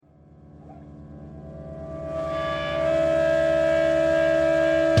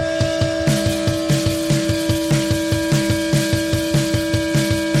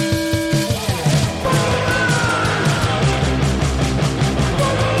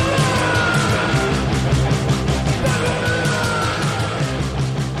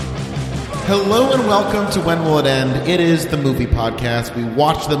Hello and welcome to When Will It End? It is the movie podcast. We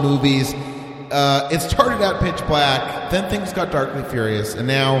watch the movies. It started out pitch black, then things got darkly furious, and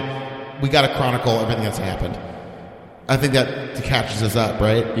now we got to chronicle everything that's happened. I think that catches us up,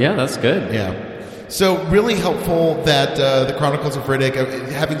 right? Yeah, that's good. Yeah. So really helpful that the Chronicles of Riddick,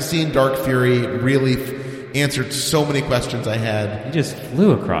 having seen Dark Fury, really answered so many questions I had. He just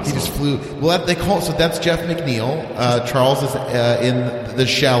flew across. He just flew. Well, so that's Jeff McNeil. Charles is in the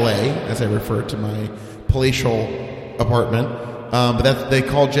chalet, as I refer to my palatial apartment. But they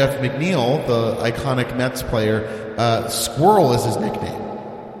call Jeff McNeil, the iconic Mets player, Squirrel is his nickname.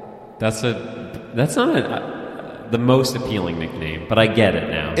 That's not the most appealing nickname, but I get it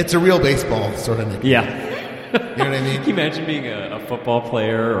now. It's a real baseball sort of nickname. Yeah. You know what I mean? Can you imagine being a football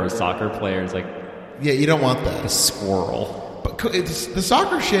player or a soccer player? It's like, yeah, you don't want that. A squirrel. But it's the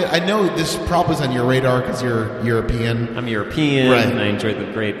soccer shit, I know this probably is on your radar because you're European. I'm European. Right. And I enjoy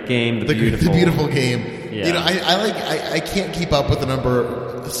the great game, the beautiful game. Yeah. You know, I can't keep up with the number.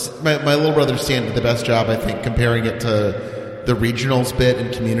 My little brother Stan did the best job, I think, comparing it to the regionals bit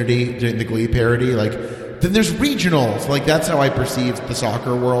in Community, doing the Glee parody. Like, then there's regionals. Like, that's how I perceive the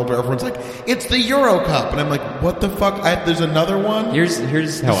soccer world, where everyone's like, it's the Euro Cup. And I'm like, what the fuck? There's another one? Here's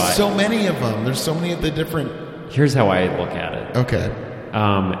how There's so many of them. There's so many of the different... Here's how I look at it. Okay.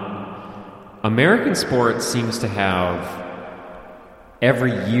 American sports seems to have,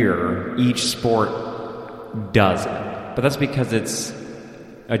 every year, each sport does it. But that's because it's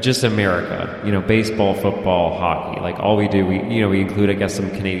just America. You know, baseball, football, hockey. Like, all we do, we include, I guess, some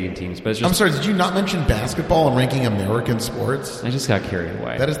Canadian teams. But it's just... I'm sorry, did you not mention basketball and ranking American sports? I just got carried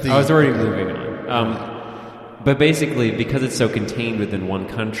away. That is I was already moving on. But basically, because it's so contained within one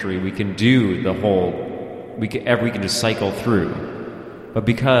country, we can do the whole... We can just cycle through. But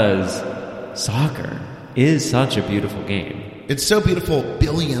because soccer is such a beautiful game. It's so beautiful,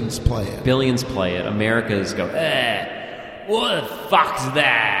 billions play it. Americans go, what the fuck's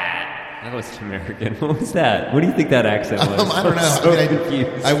that? That was American. What was that? What do you think that accent was? I don't know. So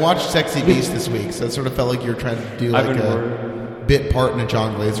confused. I watched Sexy Beast this week, so it sort of felt like you were trying to do like a bit part in a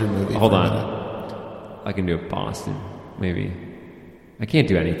John Glazer movie. Hold on. I can do a Boston, maybe. I can't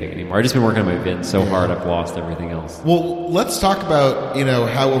do anything anymore. I've just been working on my VIN so hard I've lost everything else. Well, let's talk about,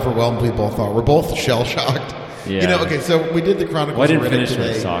 how overwhelmed we both are. We're both shell-shocked. Yeah. Okay, so we did the Chronicles Well, I didn't of Riddick finish today.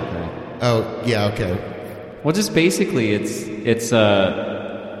 with soccer. Oh, yeah, okay. Well, just basically, it's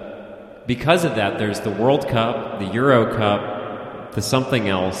because of that, there's the World Cup, the Euro Cup, the something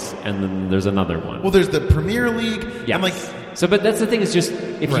else, and then there's another one. Well, there's the Premier League. Yeah. But that's the thing, is just,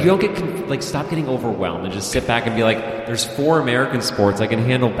 if you don't get, stop getting overwhelmed and just sit back and be like, there's 4 American sports. I can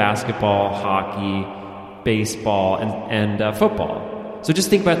handle basketball, hockey, baseball, and football. So just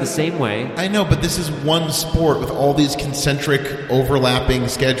think about it the same way. I know, but this is one sport with all these concentric overlapping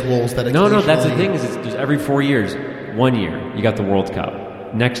schedules that No, that's the thing, is it's every 4 years. 1 year, you got the World Cup.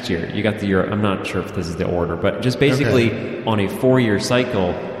 Next year, you got the Euro. I'm not sure if this is the order, but just basically on a 4-year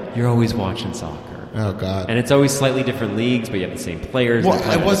cycle, you're always watching soccer. Oh, God. And it's always slightly different leagues, but you have the same players. Well,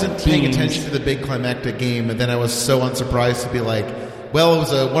 I wasn't paying attention to the big climactic game, and then I was so unsurprised to be like, well, it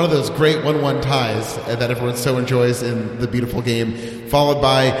was one of those great 1-1 ties that everyone so enjoys in the beautiful game, followed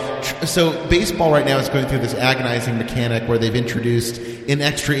by... So baseball right now is going through this agonizing mechanic where they've introduced in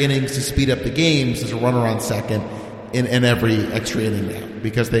extra innings to speed up the games, there's a runner on second in every extra inning now,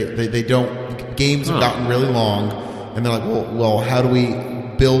 because they don't... Games have gotten really long, and they're like, well, how do we...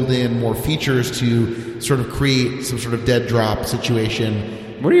 build in more features to sort of create some sort of dead drop situation.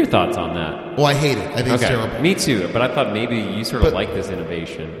 What are your thoughts on that? Well, I hate it. I think it's terrible. Me too, but I thought maybe you sort of like this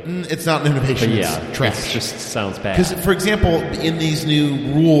innovation. It's not an innovation. But it's trash. It just sounds bad. Because, for example, in these new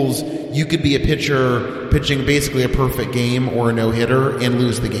rules, you could be a pitcher pitching basically a perfect game or a no-hitter and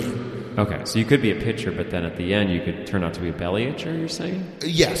lose the game. Okay, so you could be a pitcher, but then at the end you could turn out to be a belly itcher, you're saying?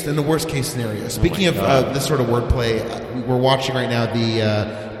 Yes, in the worst-case scenario. Speaking of this sort of wordplay, we're watching right now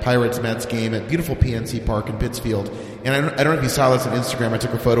the Pirates-Mets game at beautiful PNC Park in Pittsfield. And I don't know if you saw this on Instagram. I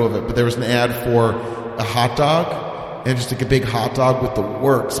took a photo of it, but there was an ad for a hot dog, and just like a big hot dog with the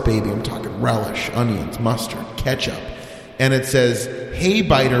works, baby. I'm talking relish, onions, mustard, ketchup. And it says, "Hey,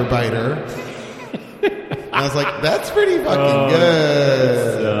 biter, biter." I was like, that's pretty fucking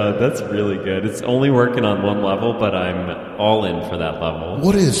good. That's really good. It's only working on one level, but I'm all in for that level.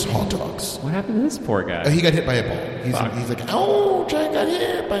 What is hot dogs? What happened to this poor guy? He got hit by a ball. He's like, ouch, I got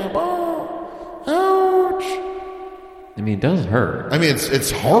hit by a ball. Ouch. I mean, it does hurt. I mean,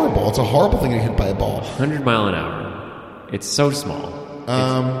 it's horrible. It's a horrible thing to get hit by a ball. 100 mile an hour. It's so small.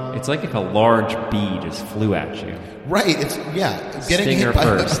 It's like if a large bee just flew at you. Right. Getting Stinger hit by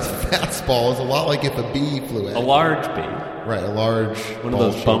first. a fastball is a lot like if a bee flew at you. A large bee. Right, a large one of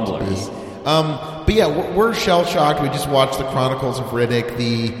those bumblers. But yeah, we're shell-shocked. We just watched the Chronicles of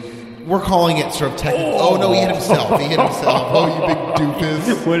Riddick. We're calling it sort of technical. Oh, no, he hit himself. Oh, you big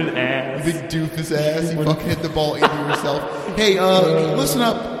doofus. What an ass. Big doofus ass. You fucking hit the ball into yourself. Hey, listen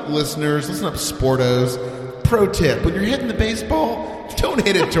up, listeners. Listen up, sportos. Pro tip. When you're hitting the baseball, don't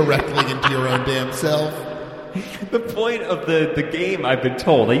hit it directly into your own damn self. The point of the game, I've been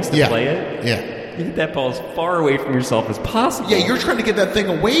told, I used to play it. Yeah. You hit that ball as far away from yourself as possible. Yeah, you're trying to get that thing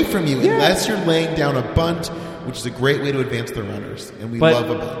away from you, unless you're laying down a bunt, which is a great way to advance the runners, and we love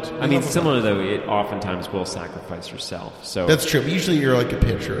a bunt. Similar though, it oftentimes will sacrifice yourself. So that's true. Usually, you're like a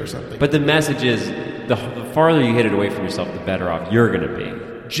pitcher or something. But the message is, the farther you hit it away from yourself, the better off you're going to be.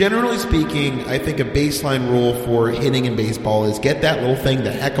 Generally speaking, I think a baseline rule for hitting in baseball is get that little thing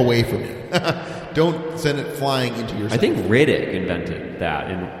the heck away from you. Don't send it flying into yourself. I think Riddick invented that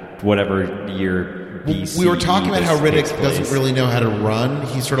in whatever year BC. We were talking about how Riddick doesn't really know how to run.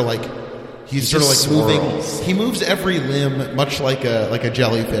 He's sort of like moving. He moves every limb much like a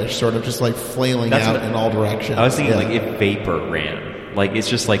jellyfish, sort of just like flailing out in all directions. I was thinking like if Vapor ran, like it's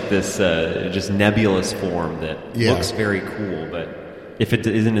just like this just nebulous form that looks very cool, but if it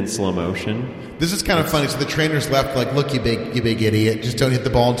isn't in slow motion. This is kind of funny. So the trainer's left like, look, you big idiot, just don't hit the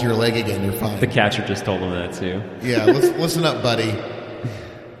ball into your leg again. You're fine. The catcher just told him that too. Yeah, listen up, buddy.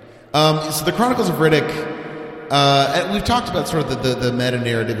 So the Chronicles of Riddick, and we've talked about sort of the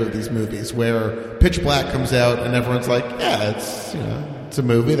meta-narrative of these movies where Pitch Black comes out and everyone's like, yeah, it's a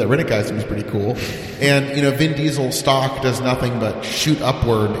movie. That Riddick guy seems pretty cool. And, Vin Diesel's stock does nothing but shoot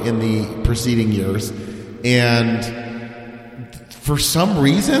upward in the preceding years. And for some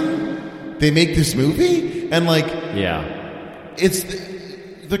reason, they make this movie and it's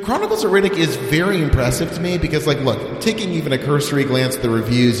the Chronicles of Riddick is very impressive to me because look, taking even a cursory glance at the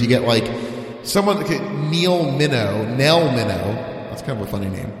reviews, you get someone Nell Minow, that's kind of a funny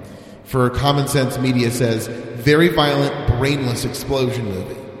name, for Common Sense Media says very violent, brainless explosion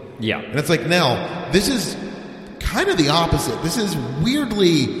movie. Yeah, and it's Nell, this is kind of the opposite. This is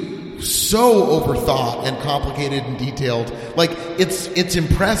weirdly so overthought and complicated and detailed. It's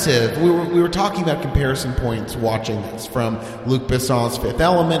impressive. We were talking about comparison points watching this. From Luc Besson's Fifth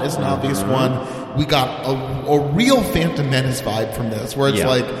Element is an obvious one. We got a real Phantom Menace vibe from this, where it's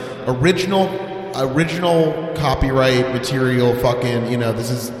original copyright material. Fucking, this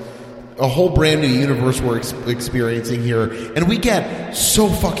is a whole brand new universe we're experiencing here, and we get so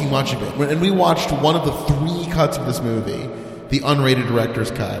fucking much of it. And we watched one of the 3 cuts of this movie, the unrated director's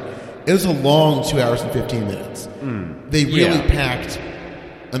cut. It was a long 2 hours and 15 minutes. They really packed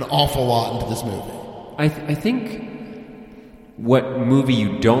an awful lot into this movie. I think what movie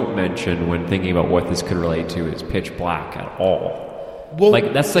you don't mention when thinking about what this could relate to is Pitch Black at all. Well,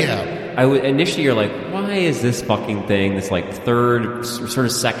 initially you're like, why is this fucking thing, this third, sort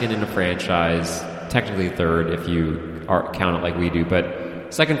of second in a franchise, technically third if you count it like we do,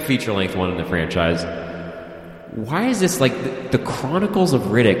 but second feature-length one in the franchise. Why is this the Chronicles of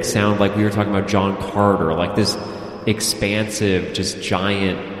Riddick sound like we were talking about John Carter, like this expansive, just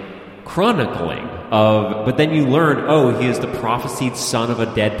giant chronicling of, but then you learn, he is the prophesied son of a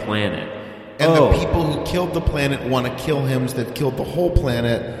dead planet. And the people who killed the planet want to kill him, so they've killed the whole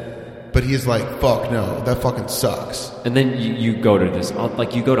planet, but he's like, fuck no, that fucking sucks. And then you go to this,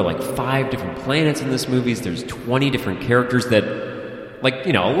 you go to 5 different planets in this movie, there's 20 different characters that,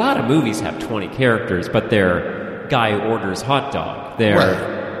 a lot of movies have 20 characters, but their guy orders hot dog.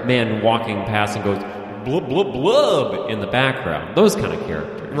 Their man walking past and goes blub blub blub in the background. Those kind of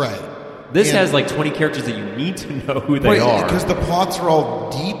characters. Right. This has 20 characters that you need to know who they are. Because the plots are all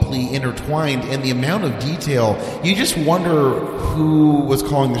deeply intertwined, and the amount of detail, you just wonder who was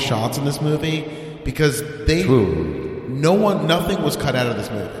calling the shots in this movie, because nothing was cut out of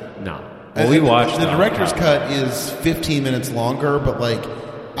this movie. No. Well, we watched the director's cut is 15 minutes longer, but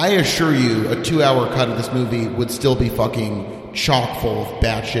I assure you, a 2-hour cut of this movie would still be fucking chock full of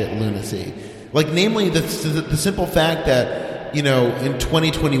batshit lunacy. Namely, the simple fact that, in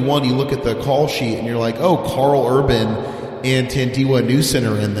 2021, you look at the call sheet and you're like, oh, Carl Urban and Tandiwa Newson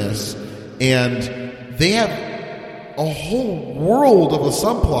are in this, and they have a whole world of a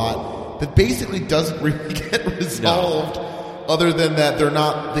subplot that basically doesn't really get resolved. No. Other than that, they're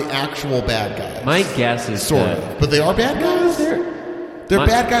not the actual bad guys. My guess is sort of, but they are bad guys. They're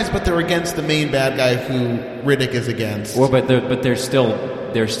bad guys, but they're against the main bad guy who Riddick is against. Well, but they're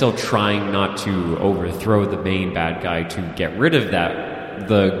still trying not to overthrow the main bad guy to get rid of that.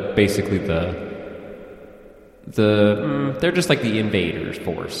 They're just like the invaders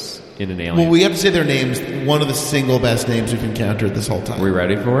force in an alien. Well, we have to say their names. One of the single best names we've encountered this whole time. Are we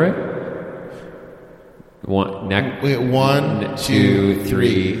ready for it? One, One, two,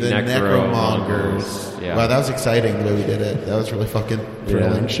 three. The Necromongers. Necromongers. Yeah. Wow, that was exciting the way we did it. That was really fucking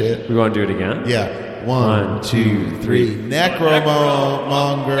thrilling shit. We want to do it again? Yeah. One, two, three.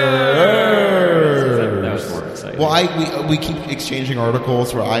 Necromongers. That was more exciting. Well, we keep exchanging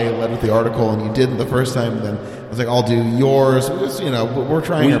articles where I led with the article and you didn't the first time. And then I was like, I'll do yours. It was, we're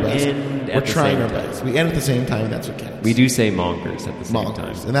trying our best. We're trying our best. We end at the same time, and that's what counts. We do say mongers at the same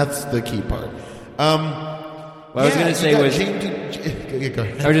time. And that's the key part. What I was going to say was... Go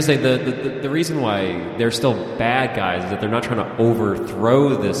ahead. I was just saying the reason why they're still bad guys is that they're not trying to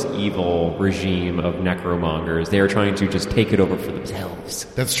overthrow this evil regime of necromongers. They are trying to just take it over for themselves.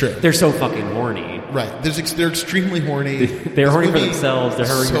 That's true. They're so fucking horny. Right. They're extremely horny. They're horny for themselves. They're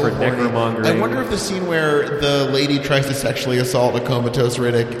horny for necromongering. I wonder if the scene where the lady tries to sexually assault a comatose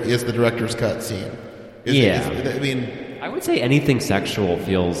Riddick is the director's cut scene. I would say anything sexual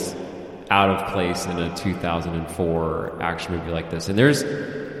feels out of place in a 2004 action movie like this. And there's,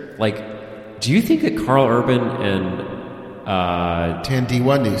 do you think that Carl Urban and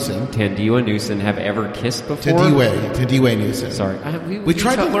Tandiwa Newson have ever kissed before? Tandiwa Newson. Sorry. We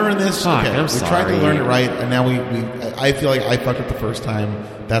tried to learn this. Fuck, okay. I'm we sorry. tried to learn it right, and now I feel like I fucked up the first time.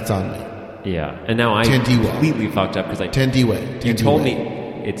 That's on me. Yeah. And now I completely fucked up because Tandiwa. You told me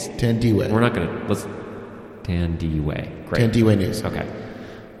it's... Tandiwa. We're not going to... Let's... Tandiwa. Great. Tandiwa Newson. Okay.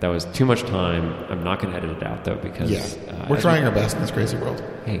 That was too much time. I'm not going to edit it out though because we're trying our best in this crazy world.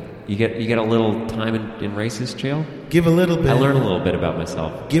 Hey, you get a little time in racist jail. Give a little bit. I learned a little bit about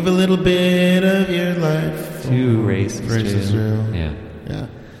myself. Give a little bit of your life to racist jail.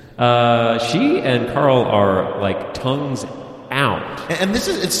 Yeah. She and Carl are like tongues out. And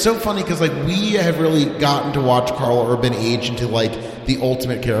it's so funny because we have really gotten to watch Carl Urban age into the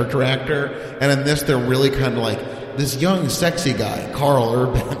ultimate character actor, and in this they're really kind of this young, sexy guy, Carl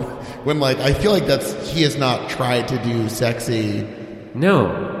Urban, when, I feel like he has not tried to do sexy.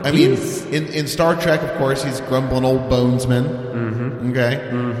 No. I mean, in Star Trek, of course, he's grumbling old bonesman. Mm-hmm. Okay?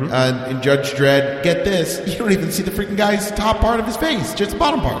 Mm-hmm. In Judge Dredd, get this, you don't even see the freaking guy's top part of his face, just the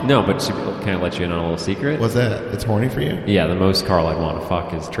bottom part. No, but she kind of let you in on a little secret. What's that? It's horny for you? Yeah, the most Carl I'd want to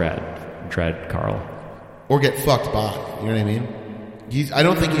fuck is Dredd Carl. Or get fucked by, you know what I mean? I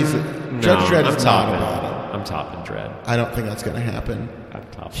don't think he's... Judge Dredd is not about it. I'm topping Dredd. I don't think that's going to happen.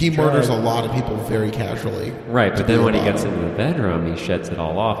 He murders a lot of people very casually. Right, but then when he gets into the bedroom, he sheds it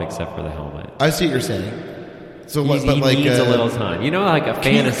all off except for the helmet. I see what you're saying. So, he needs a little time. A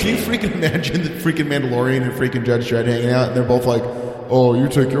fantasy. Can you freaking imagine the freaking Mandalorian and freaking Judge Dredd hanging out, and they're both like, oh, you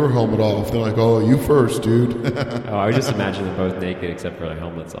take your helmet off. They're like, oh, you first, dude. I would just imagine them both naked except for their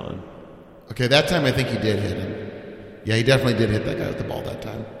helmets on. Okay, that time I think he did hit him. Yeah, he definitely did hit that guy with the ball that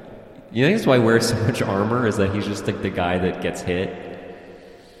time. You think that's why he wears so much armor, is that he's just the guy that gets hit?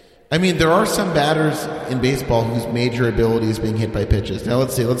 I mean, there are some batters in baseball whose major ability is being hit by pitches. Now,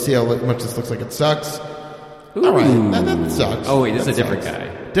 let's see how much this looks like it sucks. Ooh. All right, that sucks. Oh, wait, this is a different guy.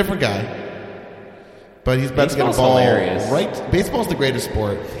 Different guy. But he's about to get a ball. Hilarious. Right? Baseball's the greatest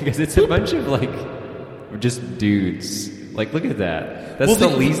sport. Because it's a bunch of, just dudes. Look at that. That's the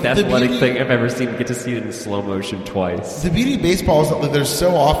least athletic thing I've ever seen. Get to see it in slow motion twice. The beauty of baseball is that there's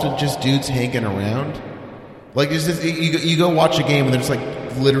so often just dudes hanging around. It's just, you go watch a game and there's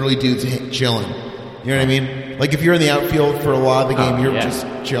literally dudes chilling. You know what I mean? If you're in the outfield for a lot of the game, you're just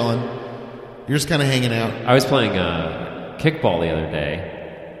chilling. You're just kind of hanging out. I was playing kickball the other day.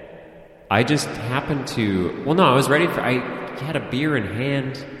 I just happened to... Well, no, I was ready for... I had a beer in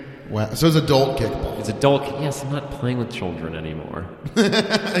hand... Wow. So it's adult kickball. It's adult. Yes, I'm not playing with children anymore.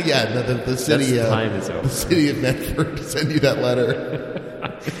 Yeah, no, the city. Time is over. The city of Medford sent you that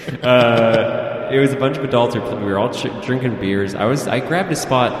letter. It was a bunch of adults. We were all drinking beers. I grabbed a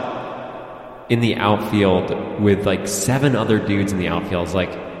spot in the outfield with 7 other dudes in the outfield. I was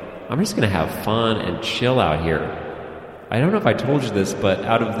like, I'm just gonna have fun and chill out here. I don't know if I told you this, but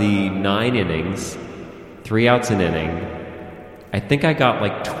out of the 9 innings, 3 outs an inning. I think I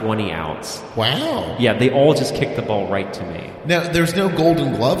got 20 outs. Wow. Yeah, they all just kicked the ball right to me. Now, there's no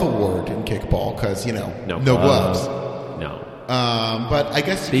Golden Glove award in kickball because, no gloves. No. But I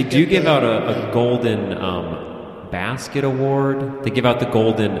guess... They do give out a golden basket award. They give out the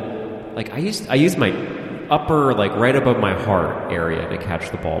golden... I use my upper, right above my heart area to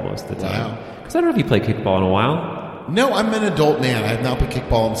catch the ball most of the time. Wow. Because I don't know if you played kickball in a while. No, I'm an adult man. I have not played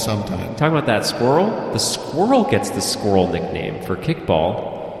kickball in some time. Talking about that squirrel? The squirrel gets the squirrel nickname for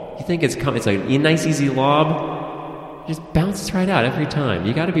kickball. You think it's a nice, easy lob? It just bounces right out every time.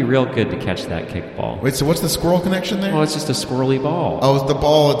 You got to be real good to catch that kickball. Wait, so what's the squirrel connection there? Oh, it's just a squirrely ball. Oh, the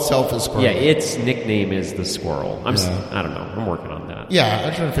ball itself is squirrely. Yeah, its nickname is the squirrel. I don't know. I'm working on that. Yeah,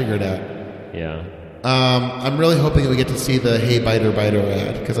 I'm trying to figure it out. Yeah. I'm really hoping that we get to see the Hey Biter Biter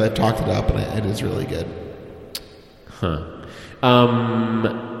ad because I've talked it up and it is really good.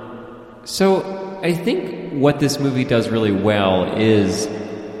 So I think what this movie does really well is,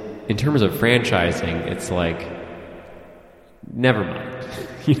 in terms of franchising, it's like, never mind.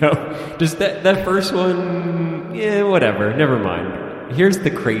 Just that first one, yeah, whatever, never mind. Here's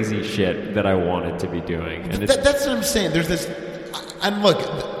the crazy shit that I wanted to be doing. And that's what I'm saying. There's this... And look,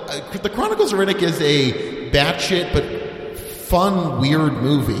 The Chronicles of Riddick is a batshit but fun, weird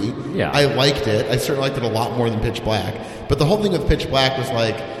movie. Yeah. I liked it. I certainly liked it a lot more than Pitch Black. But the whole thing with Pitch Black was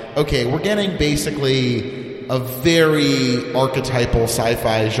like, okay, we're getting basically a very archetypal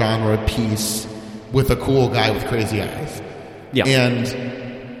sci-fi genre piece with a cool guy with crazy eyes. Yeah. And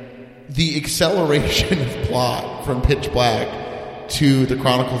the acceleration of plot from Pitch Black to The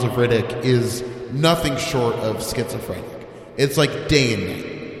Chronicles of Riddick is nothing short of schizophrenic. It's like day and night.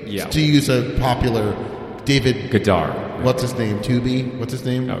 Yeah. To use a popular David Goddard. What's his name? Tubi? What's his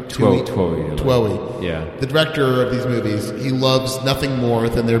name? Oh, Twohy. Yeah. The director of these movies, he loves nothing more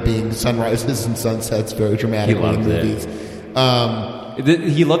than there being sunrises and sunsets very dramatically in movies.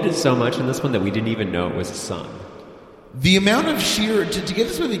 He loved it so much in this one that we didn't even know it was a sun. The amount of sheer... To give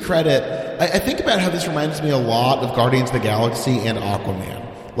this movie credit, I think about how this reminds me a lot of Guardians of the Galaxy and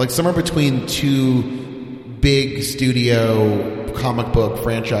Aquaman. Like somewhere between two big studio comic book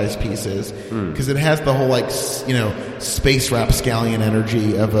franchise pieces, because it has the whole space rapscallion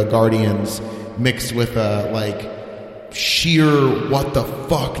energy of a Guardians mixed with a sheer what the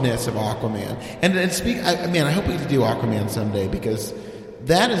fuckness of Aquaman. And I hope we get to do Aquaman someday, because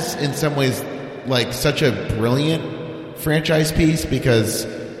that is in some ways like such a brilliant franchise piece, because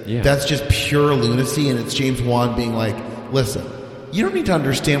that's just pure lunacy, and it's James Wan being like, listen, you don't need to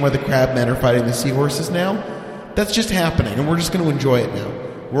understand why the crab men are fighting the seahorses now. That's just happening, and we're just going to enjoy it now.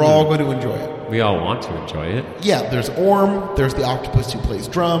 We're all going to enjoy it. We all want to enjoy it. Yeah, there's Orm. There's the octopus who plays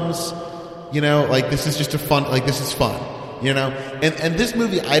drums. This is just this is fun. And this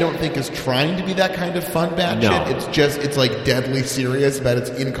movie, I don't think is trying to be that kind of fun bad shit. It's like deadly serious about its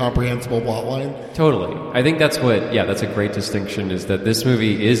incomprehensible plotline. Totally. I think that's a great distinction, is that this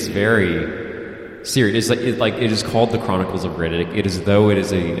movie is very serious. It is called The Chronicles of Riddick. It is as though it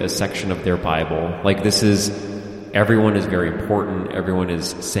is a section of their Bible. Everyone is very important. Everyone is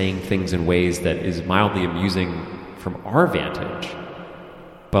saying things in ways that is mildly amusing from our vantage.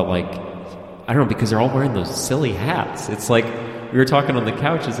 But I don't know, because they're all wearing those silly hats. It's like, we were talking on the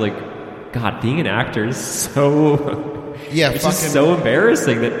couch, it's like, God, being an actor is so... it's just so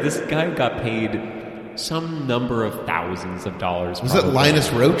embarrassing that this guy got paid some number of thousands of dollars. Was it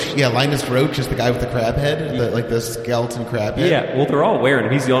Linus Roach? Yeah, Linus Roach is the guy with the crab head, the skeleton crab head. Yeah, well, they're all wearing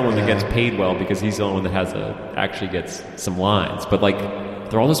him. He's the only one that gets paid well, because he's the only one that actually gets some lines. But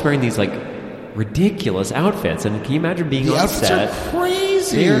they're all just wearing these ridiculous outfits. And can you imagine being on set? The outfits are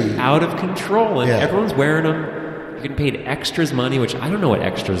crazy. They're out of control, and everyone's wearing them. You're getting paid extras money, which I don't know what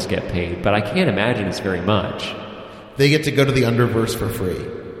extras get paid, but I can't imagine it's very much. They get to go to the Underverse for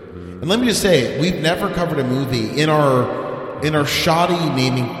free. And let me just say, we've never covered a movie in our shoddy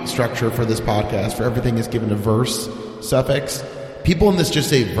naming structure for this podcast, for everything is given a verse suffix. People in this just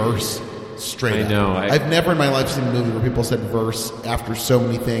say verse straight up. I know. I've never in my life seen a movie where people said verse after so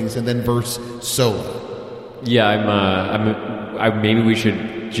many things and then verse solo. Yeah, maybe we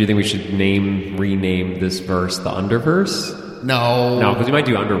should. Do you think we should rename this verse the Underverse? No, because we might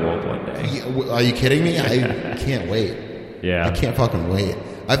do Underworld one day. Are you kidding me? I can't wait. Yeah, I can't fucking wait.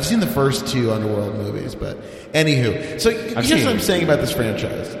 I've seen the first two Underworld movies, but anywho. So here's what I'm saying about this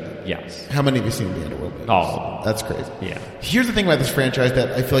franchise. Yes. How many have you seen the Underworld movies? All of them. That's crazy. Yeah. Here's the thing about this franchise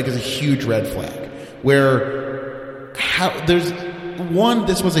that I feel like is a huge red flag, where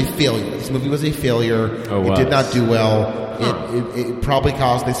this was a failure. This movie was a failure. It did not do well. It probably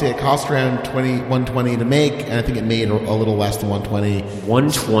cost, they say it cost around $120 to make, and I think it made a little less than $120.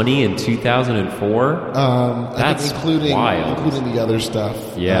 $120 in 2004? That's including the other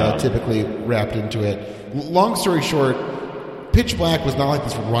stuff typically wrapped into it. Long story short, Pitch Black was not like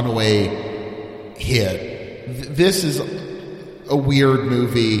this runaway hit. This is a weird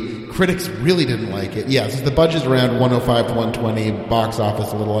movie. Critics really didn't like it. Yeah, the budget's around 105 to 120, box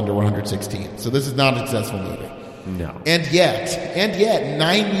office a little under 116. So this is not a successful movie. No. And yet,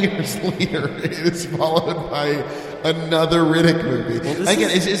 9 years later, it is followed by another Riddick movie. Well,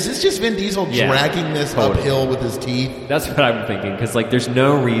 again, is this just Vin Diesel dragging this uphill with his teeth? That's what I'm thinking, because there's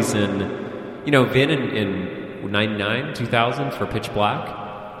no reason... Vin in 99, 2000 for Pitch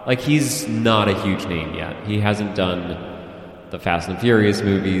Black, he's not a huge name yet. He hasn't done the Fast and Furious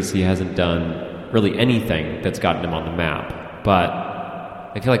movies. He hasn't done really anything that's gotten him on the map. But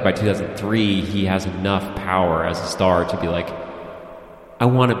I feel like by 2003, he has enough power as a star to be like, I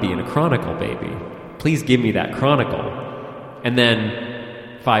want to be in a Chronicle, baby. Please give me that Chronicle. And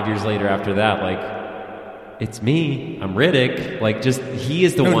then 5 years later after that, like, it's me. I'm Riddick. Like, just, he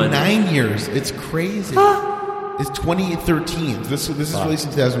is the one. 9 years. It's crazy. It's 2013. This is released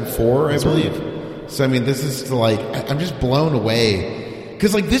in 2004, I believe. So, I mean, this is like, I'm just blown away.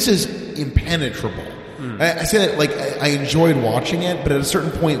 Because, like, this is impenetrable. I say that, like, I enjoyed watching it, but at a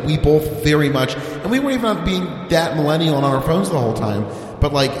certain point, we both very much, and we weren't even being that millennial on our phones the whole time,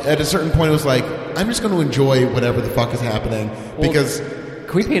 but, like, at a certain point, it was like, I'm just going to enjoy whatever the fuck is happening, because...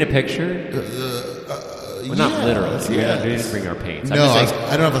 Can we paint a picture? Well, not literally. Yeah. We didn't bring our paints. No,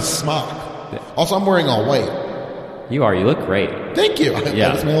 I don't have a smock. Also, I'm wearing all white. You are. You look great. Thank you.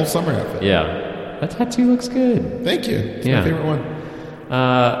 That was my whole summer outfit. Yeah. That tattoo looks good. Thank you. It's my favorite one.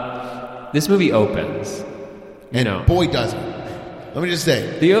 This movie opens. And boy, does it. Let me just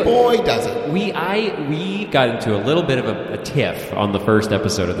say, boy, does it. We got into a little bit of a tiff on the first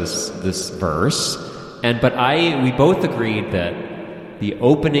episode of this verse, but we both agreed that the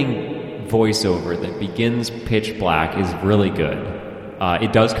opening voiceover that begins Pitch Black is really good.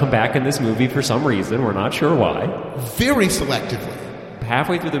 It does come back in this movie for some reason. We're not sure why. Very selectively.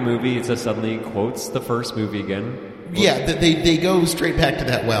 Halfway through the movie, it just suddenly quotes the first movie again. Yeah, they go straight back to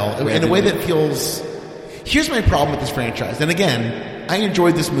that well in a way that feels... Here's my problem with this franchise. And again, I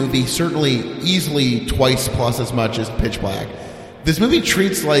enjoyed this movie certainly easily twice plus as much as Pitch Black. This movie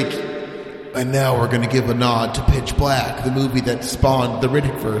treats like... And now we're going to give a nod to Pitch Black, the movie that spawned the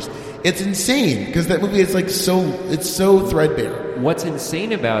Riddickverse. It's insane, because that movie is like it's so threadbare. What's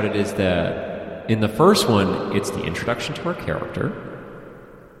insane about it is that in the first one, it's the introduction to our character.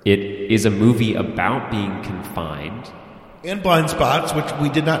 It is a movie about being confined. And blind spots, which we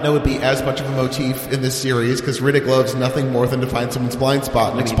did not know would be as much of a motif in this series, because Riddick loves nothing more than to find someone's blind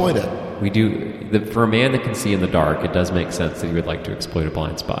spot and exploit it. We do. For a man that can see in the dark, it does make sense that he would like to exploit a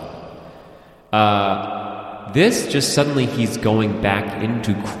blind spot. This just suddenly he's going back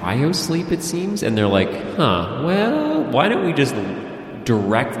into cryosleep, it seems, and they're like, well, why don't we just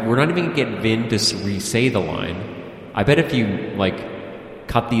we're not even going to get Vin to re-say the line. I bet if you, like,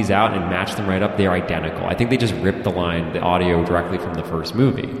 cut these out and match them right up, they're identical. I think they just ripped the audio directly from the first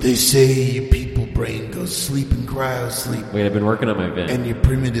movie. They say your people brain goes sleep and cryosleep. Wait, I've been working on my Vin. And your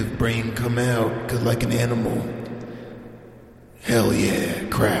primitive brain come out like an animal. Hell yeah,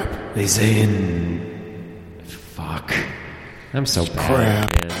 crap. They saying... Fuck. I'm so bad.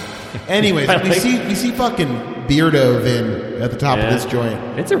 Crap. Anyways, we see fucking Beardo Vin at the top of this joint.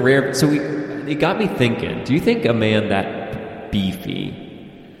 It's a rare... So it got me thinking, do you think a man that beefy...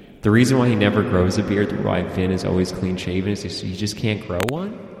 The reason why he never grows a beard, why Vin is always clean shaven, is he just can't grow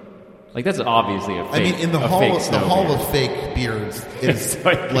one? Like, that's obviously a fake. I mean, in the hall of fake beards, it's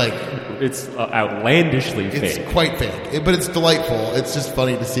it's outlandishly fake. It's quite fake, but it's delightful. It's just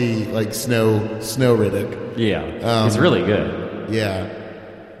funny to see like snow Riddick. Yeah, it's really good. Yeah,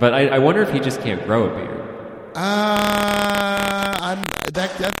 but I wonder if he just can't grow a beard.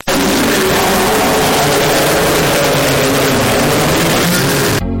 That's.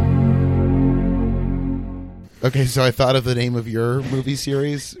 Okay, so I thought of the name of your movie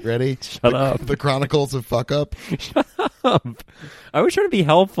series. Ready? Shut up. The Chronicles of Fuck Up. Shut up. I was trying to be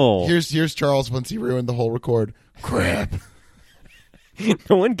helpful. Here's Charles once he ruined the whole record. Crap.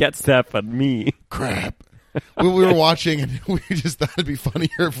 No one gets that but me. Crap. We were watching and we just thought it'd be funnier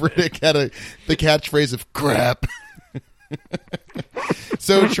if Riddick had the catchphrase of crap.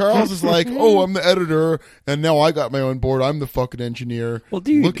 So Charles is like, oh, I'm the editor, and now I got my own board. I'm the fucking engineer. Well,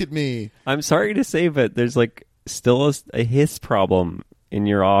 dude, look at me. I'm sorry to say, but there's like still a hiss problem in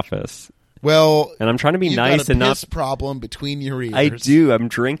your office. Well, and I'm trying to be nice and not. Piss problem between your ears. I do. I'm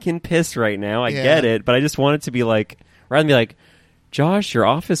drinking piss right now. I get it, but I just want it to be like, rather than be like, Josh, your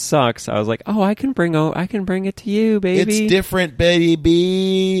office sucks. I was like, oh, I can bring it to you, baby. It's different,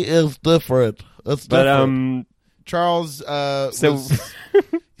 baby. It's different. It's different. But Charles was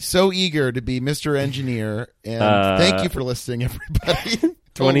so eager to be Mr. Engineer, and thank you for listening, everybody.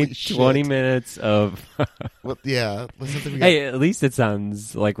 20 minutes of well, yeah. Hey, at least it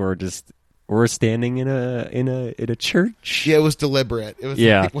sounds like we're standing in a church. Yeah, it was deliberate. It was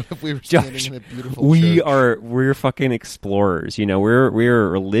like, what if we were standing in a beautiful church? We're fucking explorers, you know. We're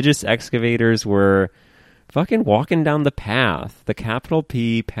religious excavators. We're fucking walking down the path, the capital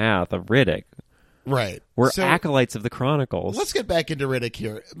P path of Riddick. Right. We're acolytes of the Chronicles. Let's get back into Riddick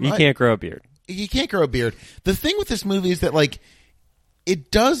here. He can't grow a beard. He can't grow a beard. The thing with this movie is that, like, it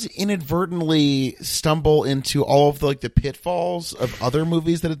does inadvertently stumble into all of the pitfalls of other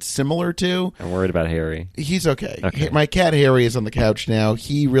movies that it's similar to. I'm worried about Harry. He's okay. My cat Harry is on the couch now.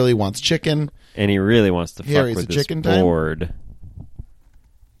 He really wants chicken. And he really wants to Harry's fuck with a this chicken time? board.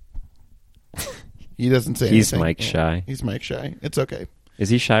 He doesn't say He's anything. Mike shy. He's Mike shy. It's okay. Is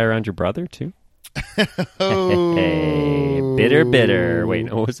he shy around your brother, too? Oh. Hey, bitter.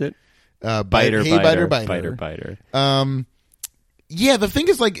 Wait, what was it? Biter. Biter. Yeah, the thing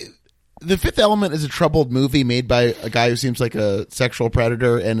is, The Fifth Element is a troubled movie made by a guy who seems like a sexual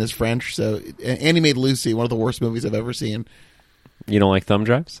predator and is French. And he made Lucy, one of the worst movies I've ever seen. You don't like thumb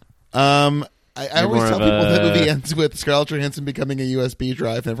drives? I always tell people that movie ends with Scarlett Johansson becoming a USB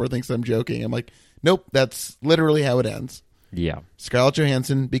drive, and everyone thinks I'm joking. I'm like, nope, that's literally how it ends. Yeah. Scarlett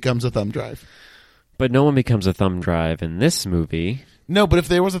Johansson becomes a thumb drive. But no one becomes a thumb drive in this movie. No, but if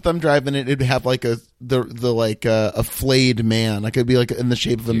there was a thumb drive in it, it'd have a flayed man. Like it'd be in the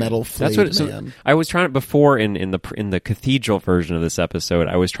shape of a metal flayed man. I was trying to, before in the cathedral version of this episode,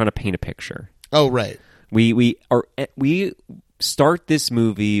 I was trying to paint a picture. Oh, right. We start this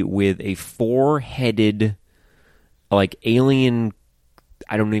movie with a 4-headed alien.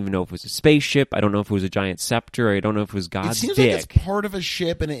 I don't even know if it was a spaceship. I don't know if it was a giant scepter. I don't know if it was God's dick. It seems like it's part of a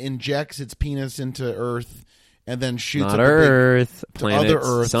ship, and it injects its penis into Earth, and then shoots not up Earth, planet, other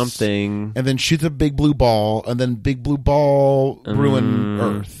Earths, something, and then shoots a big blue ball, and then big blue ball ruin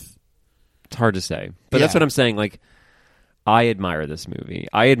Earth. It's hard to say, but that's what I'm saying. I admire this movie.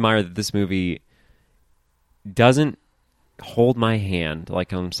 I admire that this movie doesn't hold my hand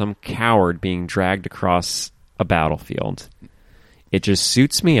like I'm some coward being dragged across a battlefield. It just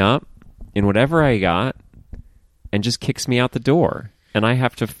suits me up in whatever I got and just kicks me out the door. And I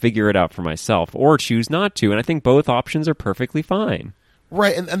have to figure it out for myself or choose not to. And I think both options are perfectly fine.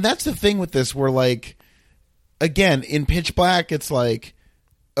 Right. And that's the thing with this where, again, in Pitch Black, it's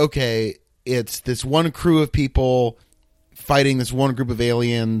okay, it's this one crew of people fighting this one group of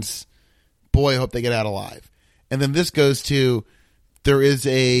aliens. Boy, I hope they get out alive. And then this goes to, there is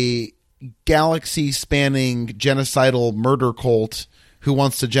a galaxy-spanning genocidal murder cult who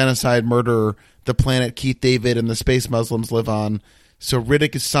wants to murder the planet Keith David and the space Muslims live on. So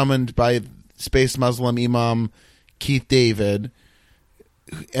Riddick is summoned by space Muslim Imam Keith David,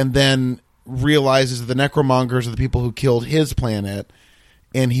 and then realizes that the necromongers are the people who killed his planet,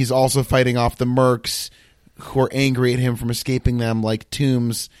 and he's also fighting off the mercs who are angry at him from escaping them like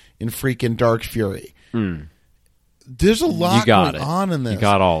tombs in freaking Dark Fury. There's a lot going on in this. You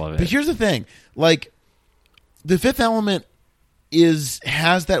got all of it. But here's the thing. The Fifth Element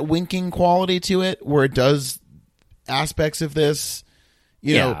has that winking quality to it where it does aspects of this.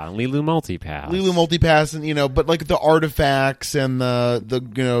 Lilu Multipass, and but the artifacts and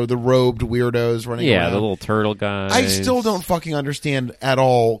the robed weirdos running around. Yeah, the little turtle guys. I still don't fucking understand at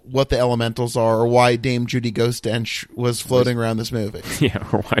all what the elementals are or why Dame Judy Gostench was floating around this movie. Yeah,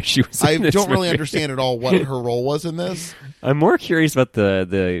 or why she was. I don't really understand at all what her role was in this. I'm more curious about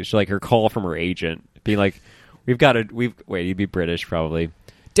the her call from her agent being like, wait, he'd be British probably.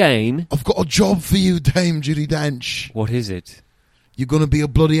 Dame, I've got a job for you, Dame Judy Dench. What is it? You're going to be a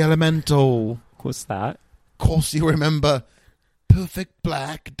bloody elemental. What's that? Of course you remember Perfect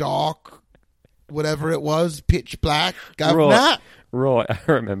Black, Dark, whatever it was, Pitch Black, Governor. Right, I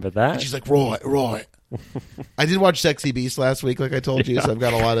remember that. And she's like, right. I did watch Sexy Beast last week, like I told you, so I've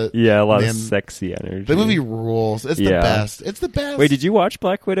got a lot of sexy energy. The movie rules. It's the best. It's the best. Wait, did you watch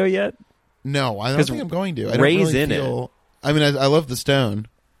Black Widow yet? No, I don't think I'm going to. Ray's in it. I mean, I love the Stone.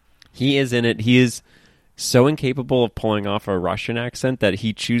 He is in it. He is so incapable of pulling off a Russian accent that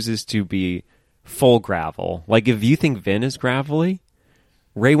he chooses to be full gravel. If you think Vin is gravelly,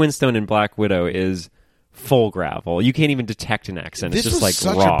 Ray Winstone in Black Widow is full gravel. You can't even detect an accent. This it's just was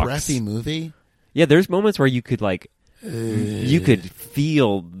such rocks. A breathy movie. Yeah, there's moments where you could you could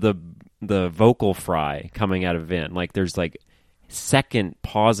feel the vocal fry coming out of Vin. There's second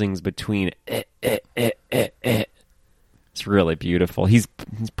pausings between It's really beautiful. He's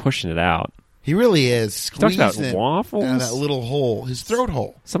pushing it out. He really is. He talks about waffles. Out of that little hole, his throat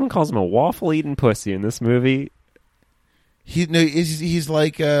hole. Someone calls him a waffle-eating pussy in this movie. He's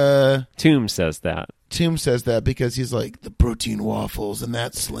like Tomb says that. Tomb says that because he's like, the protein waffles and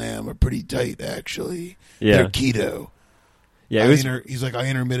that slam are pretty tight, actually. Yeah. They're keto. Yeah, he's like, I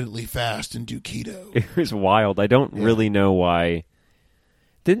intermittently fast and do keto. It was wild. I don't really know why.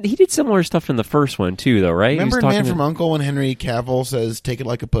 He did similar stuff in the first one, too, though, right? Remember in Man from U.N.C.L.E. when Henry Cavill says, take it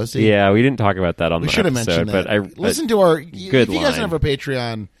like a pussy? Yeah, we didn't talk about that on the episode. We should have mentioned that. But listen to our... Good if you guys line. have our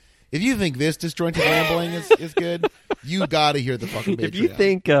Patreon, if you think this disjointed rambling is good, You got to hear the fucking Patreon. If you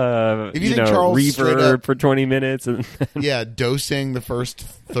think, if you think Charles straight reverb up- for 20 minutes and yeah, dosing the first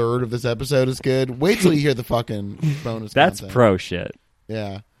third of this episode is good. Wait till you hear the fucking bonus. that's content. pro shit.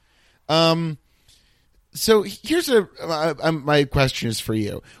 Yeah. So here's my question is for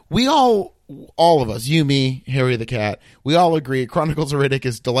you. We all of us, you, me, Harry the Cat, we all agree Chronicles of Riddick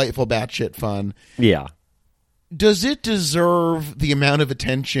is delightful batshit fun. Yeah. Does it deserve the amount of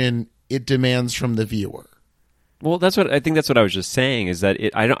attention it demands from the viewer? Well, that's what I think I was just saying is that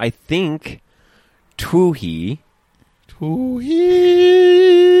I think Toohey,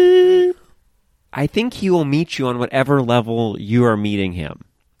 I think he will meet you on whatever level you are meeting him.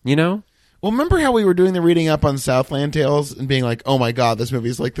 You know? Well, remember how we were doing the reading up on Southland Tales and being like, oh my God, this movie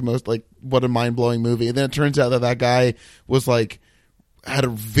is like the most, like, what a mind-blowing movie. And then it turns out that guy was like, had a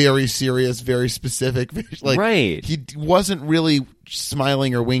very serious, very specific, like, right. He wasn't really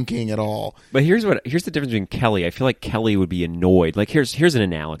smiling or winking at all. But here's the difference between Kelly. I feel like Kelly would be annoyed. Like, here's an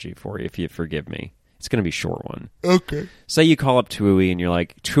analogy for you, if you forgive me. It's going to be a short one. Okay. Say you call up Toohey and you're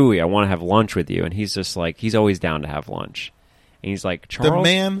like, Toohey, I want to have lunch with you. And he's just like, he's always down to have lunch. And he's like, Charles, the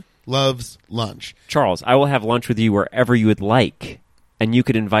man loves lunch. Charles, I will have lunch with you wherever you would like. And you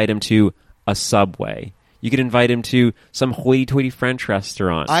could invite him to a Subway. You could invite him to some hoity-toity French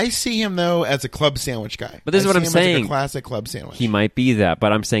restaurant. I see him, though, as a club sandwich guy. But this is what I'm saying. As like a classic club sandwich. He might be that,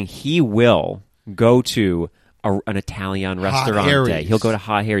 but I'm saying he will go to an Italian restaurant day. He'll go to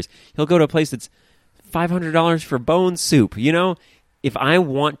Hot Harry's. He'll go to a place that's $500 for bone soup. You know, if I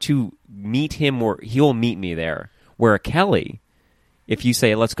want to meet him, he'll meet me there. Where a Kelly, if you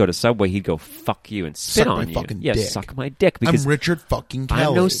say, let's go to Subway, he'd go, fuck you, and spit suck on my you. fucking yeah, dick. Suck my dick. Because I'm Richard fucking Kelly.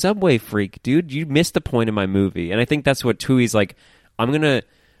 I'm no Subway freak, dude. You missed the point of my movie. And I think that's what Toohey's like,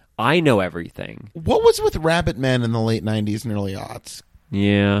 I know everything. What was with Rabbit Men in the late 90s and early aughts?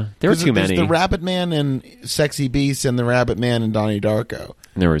 Yeah, there were too many. There's the Rabbit Man in Sexy Beast and the Rabbit Man in Donnie Darko.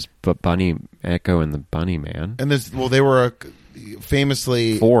 And there was Bunny Echo and the Bunny Man. And they were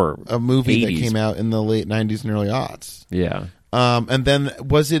famously a movie 80s. that came out in the late 90s and early aughts. Yeah. And then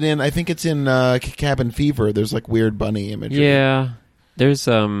was it in, I think it's in Cabin Fever, there's like weird bunny imagery. Yeah. There's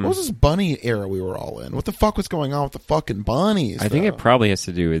What was this bunny era we were all in? What the fuck was going on with the fucking bunnies? I think it probably has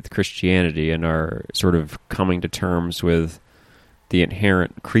to do with Christianity and our sort of coming to terms with the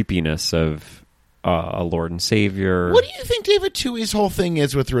inherent creepiness of a Lord and Savior. What do you think David Toohey's whole thing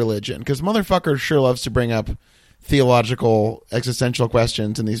is with religion? Because motherfucker sure loves to bring up theological, existential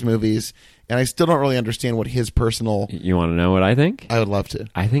questions in these movies, and I still don't really understand what his personal... You want to know what I think? I would love to.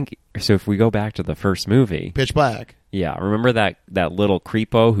 I think, so if we go back to the first movie... Pitch Black. Yeah, remember that little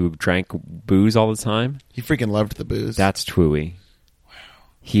creepo who drank booze all the time? He freaking loved the booze. That's Toohey. Wow.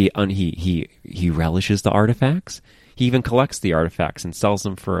 He relishes the artifacts. He even collects the artifacts and sells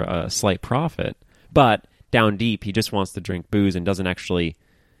them for a slight profit. But down deep, he just wants to drink booze and doesn't actually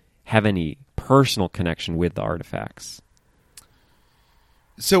have any personal connection with the artifacts.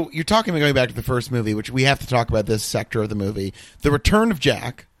 So you're talking about going back to the first movie, which we have to talk about this sector of the movie. The Return of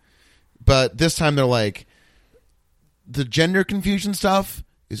Jack, but this time they're like, the gender confusion stuff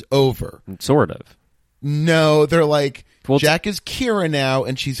is over. Sort of. No, they're like, well, Jack is Kira now,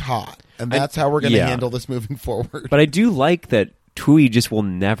 and she's hot. And that's how we're going to handle this moving forward. But I do like that Toohey just will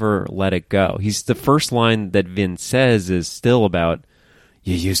never let it go. The first line that Vin says is still about,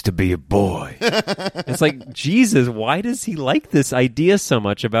 you used to be a boy. It's like, Jesus, why does he like this idea so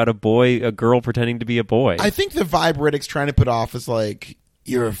much about a girl pretending to be a boy? I think the vibe Riddick's trying to put off is like,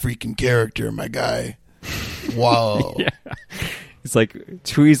 you're a freaking character, my guy. Whoa. Yeah. It's like,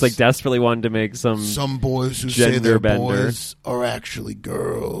 Toohey's like desperately wanting to make some boys who gender say they're bender. boys are actually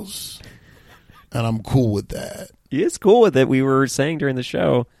girls. And I'm cool with that. He is cool with it. We were saying during the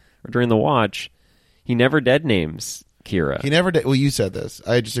show, or during the watch, he never dead names Kira. He never did. Well, you said this.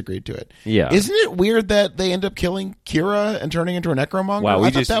 I just agreed to it. Yeah. Isn't it weird that they end up killing Kira and turning into a necromonger? Wow,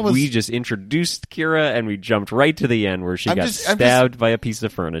 we just introduced Kira and we jumped right to the end where she got stabbed by a piece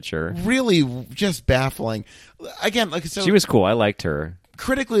of furniture. Really just baffling. Again, she was cool. I liked her.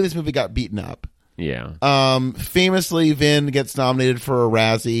 Critically, this movie got beaten up. Yeah. Famously, Vin gets nominated for a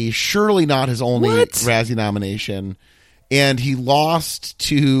Razzie. Surely not his only Razzie nomination. And he lost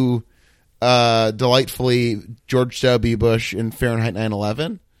to delightfully George W. Bush in Fahrenheit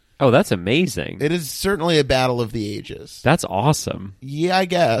 9/11. Oh, that's amazing. It is certainly a battle of the ages. That's awesome. Yeah, I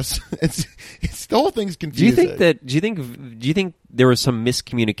guess. It's the whole thing's confusing. Do you think there was some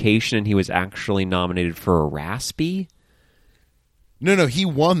miscommunication and he was actually nominated for a Razzie? No, he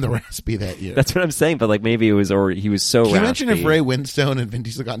won the Razzie that year. That's what I'm saying, but like maybe it was, or he was so. Can you raspy. imagine if Ray Winstone and Vin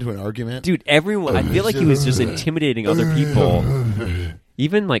Diesel got into an argument? Dude, everyone. I feel like he was just intimidating other people.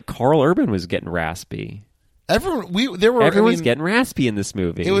 Even like Carl Urban was getting raspy. Everyone's getting raspy in this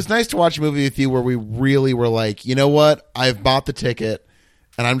movie. It was nice to watch a movie with you where we really were like, you know what? I've bought the ticket,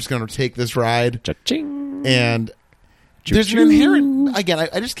 and I'm just going to take this ride. Cha-ching. And there's an inherent... Again,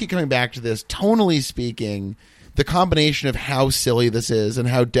 I just keep coming back to this. Tonally speaking, the combination of how silly this is and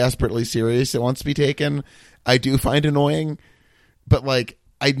how desperately serious it wants to be taken, I do find annoying. But, like,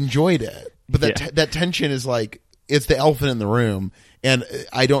 I enjoyed it. But that tension is like... It's the elephant in the room. And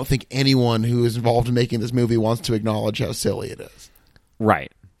I don't think anyone who is involved in making this movie wants to acknowledge how silly it is.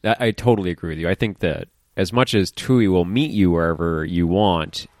 Right. I totally agree with you. I think that as much as Tui will meet you wherever you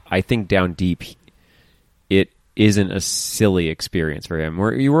want, I think down deep it isn't a silly experience for him.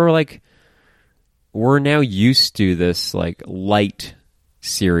 We're now used to this like light,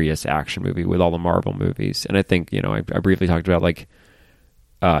 serious action movie with all the Marvel movies. And I think, I briefly talked about like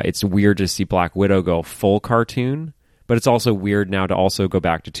it's weird to see Black Widow go full cartoon. But it's also weird now to also go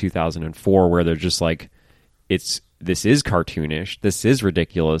back to 2004 where they're just like, this is cartoonish, this is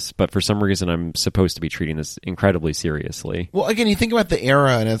ridiculous, but for some reason I'm supposed to be treating this incredibly seriously. Well, again, you think about the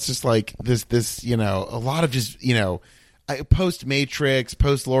era and it's just like this a lot of just, post Matrix,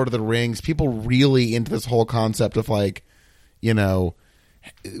 post Lord of the Rings, people really into this whole concept of like,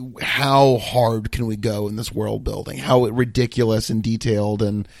 how hard can we go in this world building? How ridiculous and detailed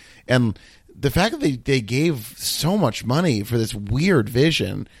and the fact that they gave so much money for this weird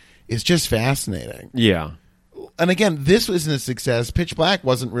vision is just fascinating. Yeah. And again, this wasn't a success. Pitch Black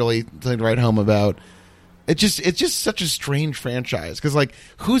wasn't really something to write home about. It's just such a strange franchise because, like,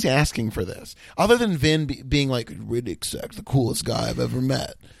 who's asking for this other than Vin being like Riddick's the coolest guy I've ever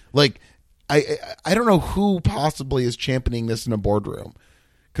met? Like, I don't know who possibly is championing this in a boardroom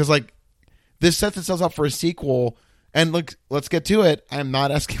because, like, this sets itself up for a sequel. And look, let's get to it. I'm not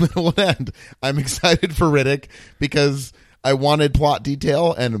asking when it will end. I'm excited for Riddick because I wanted plot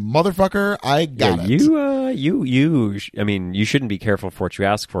detail, and motherfucker, I got it. You shouldn't be careful for what you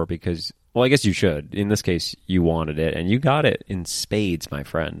ask for because, well, I guess you should. In this case, you wanted it, and you got it in spades, my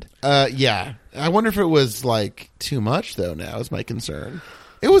friend. Yeah. I wonder if it was, like, too much, though, now is my concern.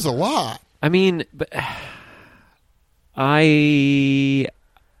 It was a lot. I mean, but I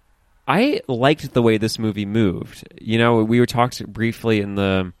liked the way this movie moved. We were talking briefly in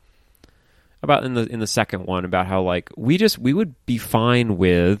the second one about how like we would be fine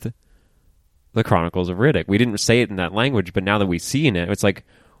with the Chronicles of Riddick. We didn't say it in that language, but now that we've seen it, it's like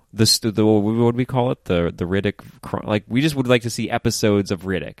the what do we call it? The Riddick. Like we just would like to see episodes of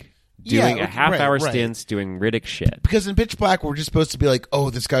Riddick. Doing a half-hour stints doing Riddick shit. Because in Pitch Black, we're just supposed to be like,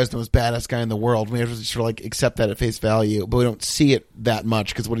 oh, this guy's the most badass guy in the world. We have to sort of like accept that at face value, but we don't see it that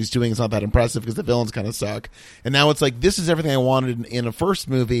much because what he's doing is not that impressive because the villains kind of suck. And now it's like, this is everything I wanted in a first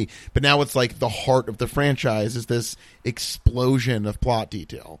movie, but now it's like the heart of the franchise is this explosion of plot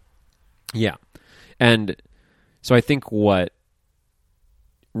detail. Yeah. And so I think what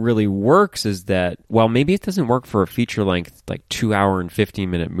really works is that, well, maybe it doesn't work for a feature length like 2 hour and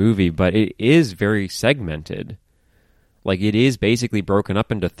 15-minute movie, but it is very segmented. Like it is basically broken up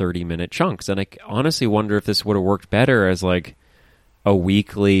into 30-minute chunks, and I honestly wonder if this would have worked better as like a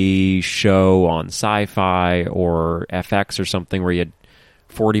weekly show on Sci-Fi or FX or something where you had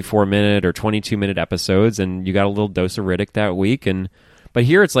 44-minute or 22-minute episodes and you got a little dose of Riddick that week. But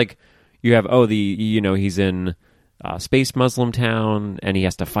here it's like you have he's in Space Muslim town, and he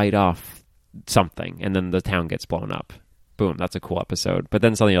has to fight off something, and then the town gets blown up. Boom, that's a cool episode. But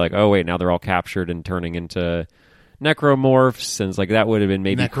then suddenly you're like, oh wait, now they're all captured and turning into necromorphs, and it's like that would have been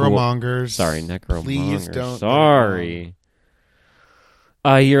maybe necromongers. Cool. Sorry, necromongers. Please don't. Sorry.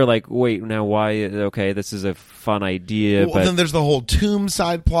 You're like, wait, now why? Okay, this is a fun idea. Well, but then there's the whole Toombs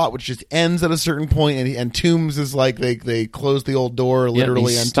side plot, which just ends at a certain point, and Toombs is like they close the old door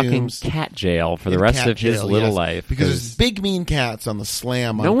literally on stuck Toombs. In cat jail for the rest of his little life because there's big mean cats on the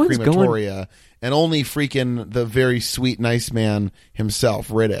slam on Crematoria, and only freaking the very sweet nice man himself,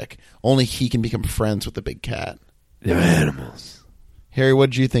 Riddick, only he can become friends with the big cat. They're animals. Harry,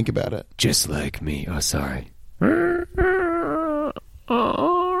 what did you think about it? Just like me. Oh, sorry. Okay,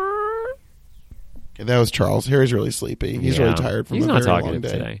 that was Charles. Harry's really sleepy. He's really tired from a very long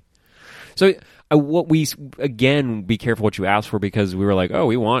day. Today. So what we, again, be careful what you ask for, because we were like, oh,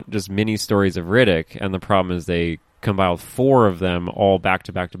 we want just mini stories of Riddick, and the problem is they compiled 4 of them all back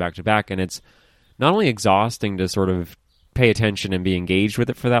to back to back to back, and it's not only exhausting to sort of pay attention and be engaged with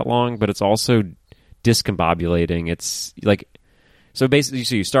it for that long, but it's also discombobulating. It's like, so basically,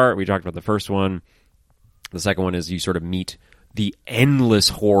 so you start, we talked about the first one. The second one is you sort of meet the endless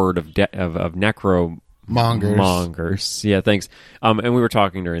horde of necromongers. Yeah, thanks. And we were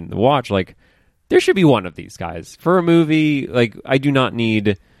talking during the watch, like, there should be one of these guys for a movie. Like, I do not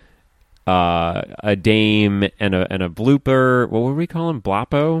need a Dame and a blooper. What would we call him?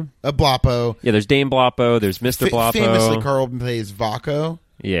 Bloppo? A Bloppo. Yeah, there's Dame Bloppo. There's Mr. Bloppo. Famously, Carlton plays Vaco.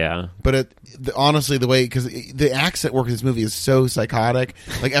 Yeah. But honestly, the way, because the accent work in this movie is so psychotic.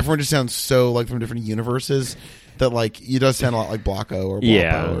 Like, everyone just sounds so, like, from different universes that, like, it does sound a lot like Blocko or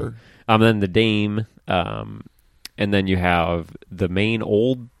Bloppo. Yeah. Then the Dame, and then you have the main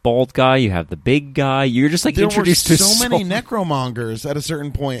old bald guy. You have the big guy. You're just like introduced to so many necromongers at a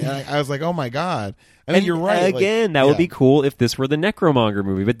certain point. And I was like, oh my god! I mean, you're right. Again, that would be cool if this were the Necromonger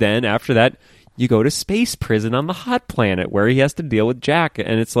movie. But then after that, you go to space prison on the hot planet where he has to deal with Jack,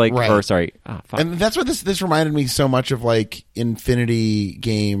 and it's like, and that's what this reminded me so much of, like Infinity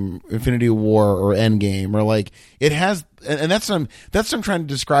War, or Endgame, or like it has, and that's what I'm trying to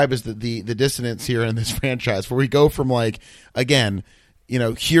describe is the dissonance here in this franchise, where we go from, like, again,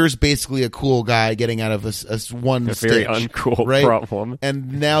 here's basically a cool guy getting out of a very uncool problem,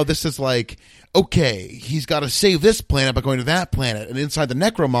 and now this is like, okay, he's got to save this planet by going to that planet. And inside the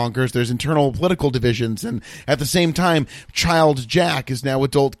Necromongers, there's internal political divisions. And at the same time, child Jack is now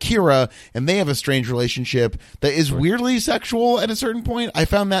adult Kira, and they have a strange relationship that is weirdly sexual at a certain point. I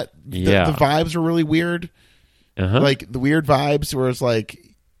found that the vibes were really weird. Like, the weird vibes where it's like,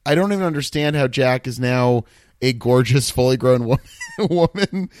 I don't even understand how Jack is now a gorgeous, fully grown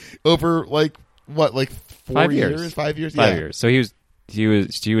woman over, like, what, like 4 years? 5 years? 5 years. So he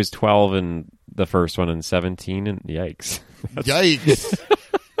was 12 in the first one and 17, and yikes. Yikes.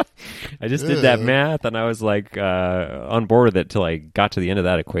 I just did that math, and I was like on board with it till I got to the end of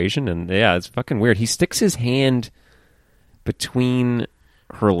that equation, and yeah, it's fucking weird. He sticks his hand between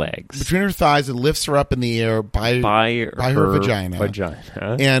her legs, between her thighs, and lifts her up in the air by her vagina.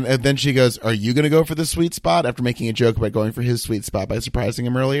 And then she goes, "Are you going to go for the sweet spot?" After making a joke about going for his sweet spot by surprising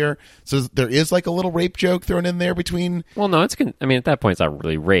him earlier. So there is like a little rape joke thrown in there between. Well, no, at that point, it's not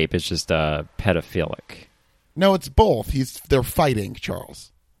really rape. It's just pedophilic. No, it's both. They're fighting, Charles.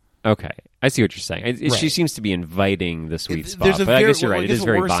 Okay, I see what you're saying. Right. She seems to be inviting the sweet spot, but I guess you're right. It is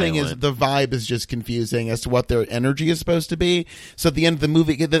very violent. What we're saying is the vibe is just confusing as to what their energy is supposed to be. So at the end of the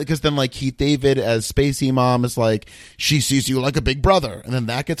movie, because then, like, Keith David as Spacey Mom is like, she sees you like a big brother, and then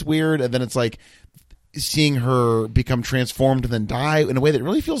that gets weird, and then it's like seeing her become transformed and then die in a way that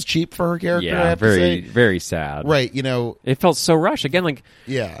really feels cheap for her character. Yeah, very sad. Right, it felt so rushed. Again, like,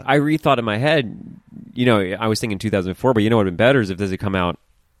 I rethought in my head. I was thinking 2004, but what would have been better is if this had come out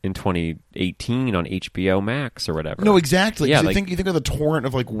in 2018 on HBO Max or whatever. No, exactly. Yeah, you think of the torrent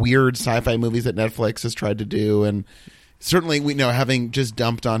of, like, weird sci-fi movies that Netflix has tried to do, and certainly we know, having just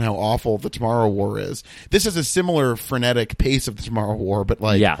dumped on how awful the Tomorrow War is. This is a similar frenetic pace of the Tomorrow War, but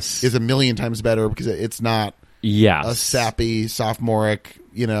is a million times better because it's not a sappy, sophomoric,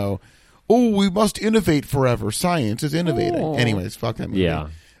 we must innovate forever. Science is innovating. Oh. Anyways, fuck that movie. Yeah.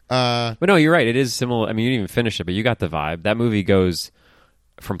 But no, you're right. It is similar. I mean, you didn't even finish it, but you got the vibe. That movie goes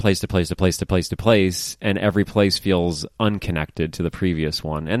from place to place to place to place to place, and every place feels unconnected to the previous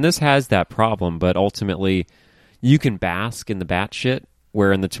one. And this has that problem, but ultimately you can bask in the batshit,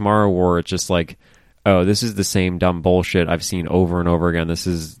 where in the Tomorrow War it's just like, oh, this is the same dumb bullshit I've seen over and over again. This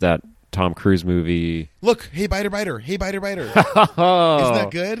is that Tom Cruise movie. Look, hey biter, hey biter. Isn't that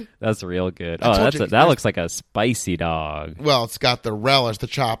good? That's real good. That looks like a spicy dog. Well, it's got the relish, the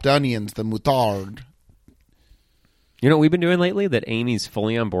chopped onions, the moutarde. You know what we've been doing lately that Amy's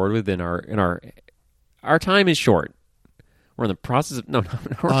fully on board with in our time is short. We're in the process of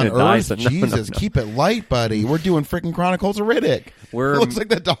on Earth. Jesus, keep it light, buddy. We're doing freaking Chronicles of Riddick. It looks like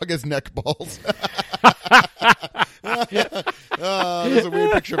that dog has neck balls. There's a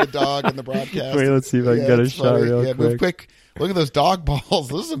weird picture of a dog in the broadcast. Wait, let's see if I can get a shot real quick. Move quick. Look at those dog balls.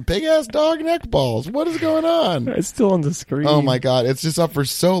 Those are some big ass dog neck balls. What is going on? It's still on the screen. Oh my god, it's just up for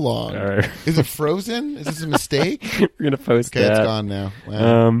so long. All right. Is it frozen? Is this a mistake? We're gonna post that. Okay, it's gone now.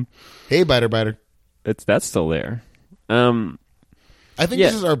 Wow. Hey, biter. That's still there. I think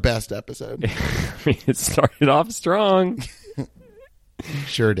this is our best episode. I mean, it started off strong.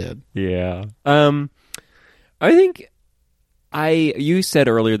 Sure did. Yeah. I think you said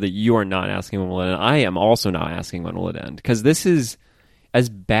earlier that you are not asking when will it end. I am also not asking when will it end, because this is as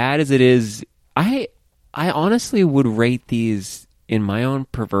bad as it is. I honestly would rate these in my own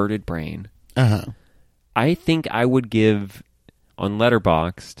perverted brain. I think I would give on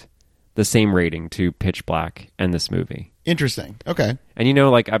Letterboxd the same rating to Pitch Black and this movie. Interesting. Okay.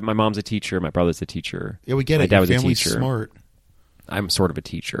 And my mom's a teacher, my brother's a teacher. Yeah, we get my it. dad Your was a family's teacher. Smart. I'm sort of a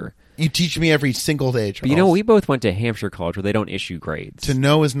teacher. You teach me every single day, Charles. But we both went to Hampshire College where they don't issue grades. To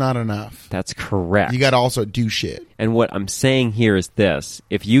know is not enough. That's correct. You got to also do shit. And what I'm saying here is this.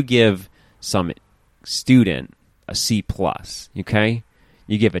 If you give some student a C+, okay?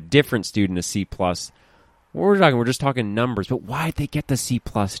 You give a different student a C+. We're just talking numbers, but why'd they get the C+,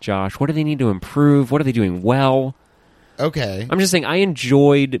 Josh? What do they need to improve? What are they doing well? Okay. I'm just saying I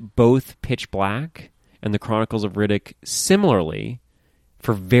enjoyed both Pitch Black and the Chronicles of Riddick similarly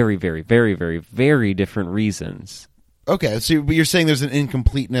for very, very, very, very, very different reasons. Okay, so you're saying there's an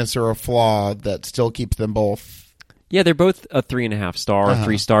incompleteness or a flaw that still keeps them both... Yeah, they're both a 3.5 star,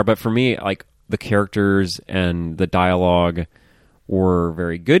 3-star, but for me, like, the characters and the dialogue were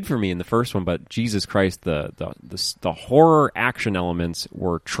very good for me in the first one, but Jesus Christ, the horror action elements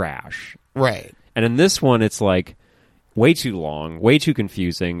were trash. Right. And in this one, it's like way too long, way too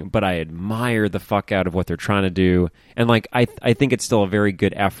confusing, but I admire the fuck out of what they're trying to do. And like I think it's still a very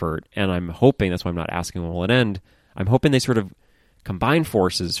good effort, and I'm hoping, that's why I'm not asking when will it end, I'm hoping they sort of combine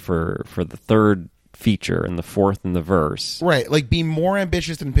forces for the third feature and the fourth in the verse. Right, like be more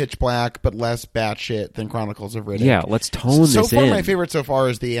ambitious than Pitch Black, but less batshit than Chronicles of Riddick. Yeah, let's tone this in. So far, my favorite so far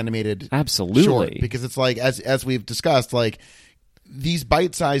is the animated Absolutely. short, because it's like, as we've discussed, like these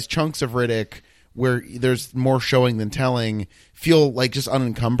bite-sized chunks of Riddick where there's more showing than telling feel like just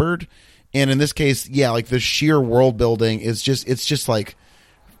unencumbered. And in this case, yeah, like the sheer world building is just like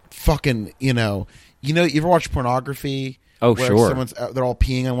fucking, you ever watch pornography? Oh, where sure. They're all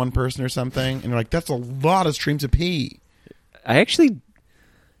peeing on one person or something, and you're like, that's a lot of streams of pee. I actually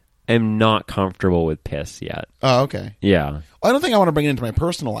am not comfortable with piss yet. Oh, okay. Yeah. I don't think I want to bring it into my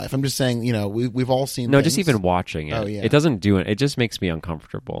personal life. I'm just saying, we've all seen No, things. just even watching it. Oh, yeah. It doesn't do it. It just makes me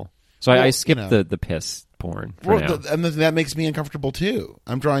uncomfortable. So I skip the piss porn for now. And that makes me uncomfortable too.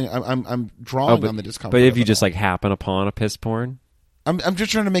 I'm drawing on the discomfort. But if you just like happen upon a piss porn, I'm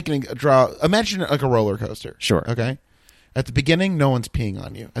just trying to make it draw. Imagine like a roller coaster. Sure. Okay. At the beginning, no one's peeing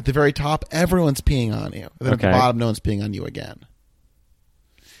on you. At the very top, everyone's peeing on you. And then at the bottom, no one's peeing on you again.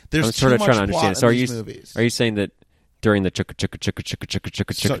 There's I'm sort of trying to understand. So movies. Are you saying that during the chugga chugga chugga chugga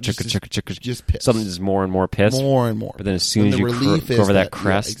chugga chugga chugga just piss, something is more and more piss, more and more. But then as soon as you go over that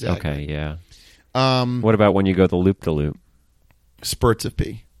crest, yeah, exactly. Okay, yeah. What about when you go the loop to loop? Spurts of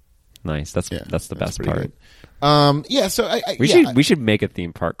pee. Nice. That's the best part. Good. Yeah. So we should make a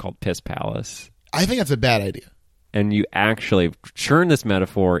theme park called Piss Palace. I think that's a bad idea. And you actually churn this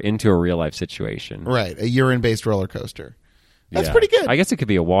metaphor into a real life situation. Right, a urine-based roller coaster. That's pretty good. I guess it could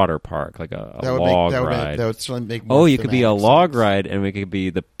be a water park, like a log ride. That would certainly make more you could be a log ride, and it could be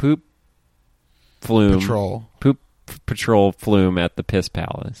the poop flume. Poop patrol flume at the Piss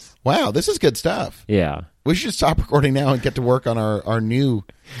Palace. Wow, this is good stuff. Yeah. We should stop recording now and get to work on our new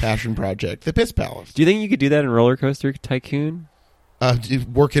passion project, the Piss Palace. Do you think you could do that in Roller Coaster Tycoon?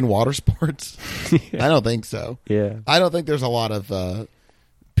 Work in water sports? I don't think so. Yeah. I don't think there's a lot of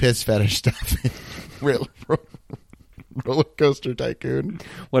piss fetish stuff in Roller Coaster Tycoon.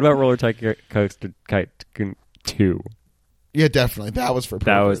 What about Roller Coaster Tycoon 2? Yeah, definitely. That was for perverts.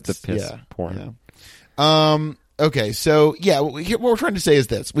 That was the piss porn. Yeah. Okay, so what we're trying to say is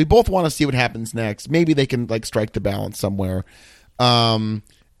this: we both want to see what happens next. Maybe they can like strike the balance somewhere, and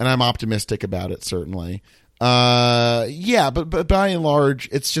I'm optimistic about it. Certainly, but by and large,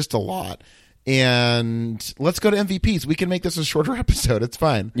 it's just a lot. And let's go to MVPs. We can make this a shorter episode. It's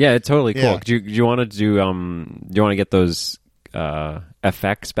fine. Yeah, it's totally cool. Yeah. Do you want to do? Do you want to get those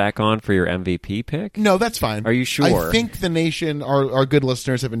effects back on for your MVP pick? No, that's fine. Are you sure? I think the nation, our good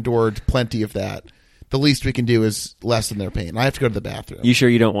listeners, have endured plenty of that. The least we can do is lessen their pain. I have to go to the bathroom. You sure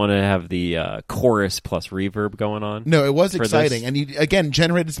you don't want to have the chorus plus reverb going on? No, it was exciting. And you, again,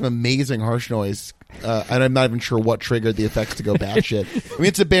 generated some amazing harsh noise. And I'm not even sure what triggered the effects to go batshit. I mean,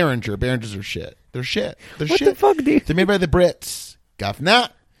 it's a Behringer. Behringers are shit. They're shit. What the fuck, dude? They're made by the Brits. Governor.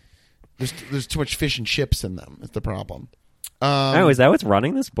 There's too much fish and chips in them. Is the problem. Is that what's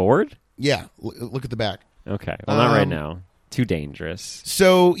running this board? Yeah. Look at the back. Okay. Well, not right now. Too dangerous.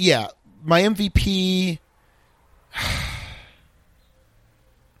 So, yeah. My MVP,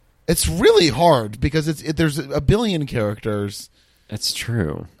 it's really hard because there's a billion characters. That's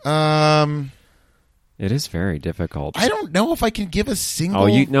true. It is very difficult. I don't know if I can give a single.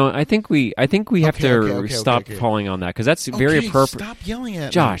 I think we have to stop falling on that because that's very appropriate. Stop yelling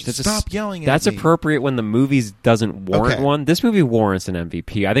at Josh. me. Stop yelling at That's me. appropriate when the movie doesn't warrant one. This movie warrants an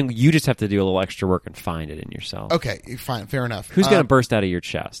MVP. I think you just have to do a little extra work and find it in yourself. Okay, fine, fair enough. Who's going to burst out of your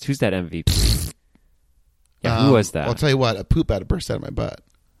chest? Who's that MVP? Yeah, who was that? I'll tell you what. A poop about to burst out of my butt.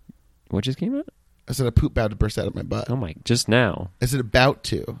 What just came out? I said a poop about to burst out of my butt. Oh my! Just now. Is it about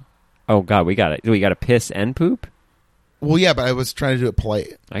to? Oh God, we got it. We got to piss and poop. Well, yeah, but I was trying to do it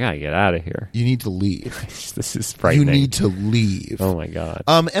polite. I gotta get out of here. You need to leave. This is frightening. You need to leave. Oh my God.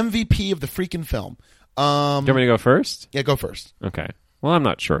 MVP of the freaking film. Do you want me to go first? Yeah, go first. Okay. Well, I'm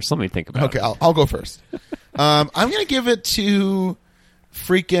not sure, so let me think about it. Okay, I'll go first. I'm going to give it to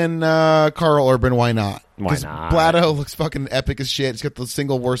Freaking Carl Urban, why not? Why not? Blatto looks fucking epic as shit. He's got the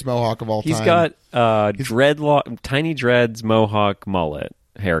single worst mohawk of all time. He's got tiny dreads, mohawk, mullet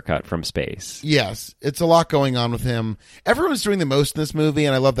haircut from Space. Yes, it's a lot going on with him. Everyone's doing the most in this movie,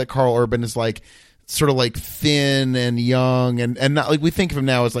 and I love that Carl Urban is like sort of like thin and young, and not like we think of him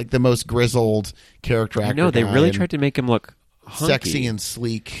now as like the most grizzled character actor. No, they really tried to make him look hunky. Sexy and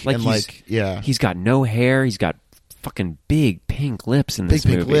sleek, and he's got no hair. He's got fucking big pink lips in this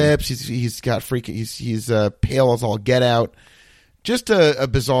movie. Big lips. He's got freaking. He's pale as all get out. Just a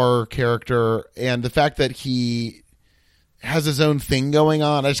bizarre character, and the fact that he has his own thing going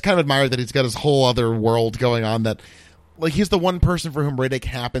on. I just kind of admire that he's got his whole other world going on. That like he's the one person for whom Riddick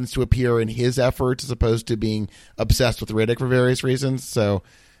happens to appear in his efforts, as opposed to being obsessed with Riddick for various reasons. So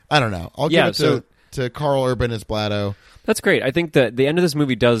I don't know. I'll give it to Carl Urban as Blatto. That's great. I think that the end of this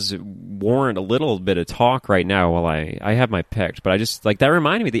movie does warrant a little bit of talk right now while I have my pick. But I just, like, that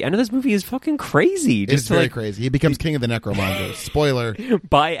reminded me, the end of this movie is fucking crazy. It's very crazy. He becomes king of the Necromongers. Spoiler.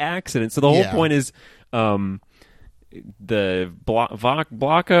 By accident. So the whole point is the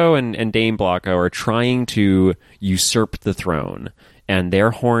Blocko and Dame Blocko are trying to usurp the throne. And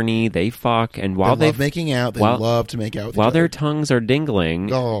they're horny, they fuck, and while they love making out, they love to make out with each other. Their tongues are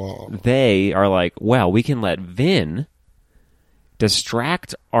dingling, they are like, well, we can let Vin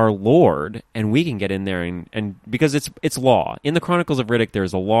distract our lord, and we can get in there and because it's law. In the Chronicles of Riddick,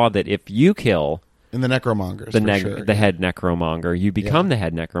 there's a law that if you kill in the Necromongers, the head Necromonger, you become the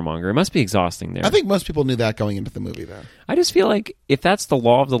head Necromonger. It must be exhausting there. I think most people knew that going into the movie, though. I just feel like if that's the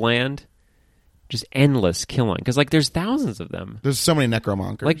law of the land, just endless killing, because like there's thousands of them. There's so many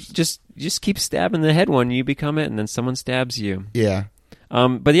Necromongers. Like just keep stabbing the head one, you become it, and then someone stabs you. Yeah.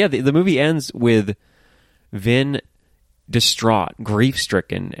 But yeah, the movie ends with Vin distraught,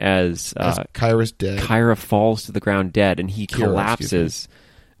 grief-stricken as Kyra's dead. Kyra falls to the ground dead, and he collapses,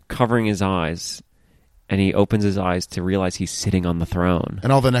 covering his eyes. And he opens his eyes to realize he's sitting on the throne.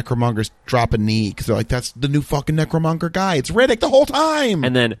 And all the Necromongers drop a knee because they're like, that's the new fucking Necromonger guy. It's Riddick the whole time.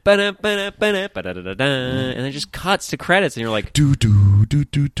 And then, and then it just cuts to credits, and you're like,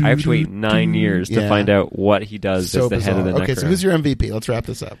 I have to wait 9 years to find out what he does as the head of the Necro. Okay, so who's your MVP? Let's wrap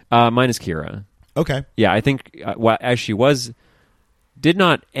this up. Mine is Kira. Okay. Yeah, I think as she did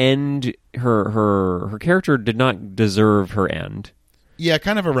not end, her character did not deserve her end. Yeah,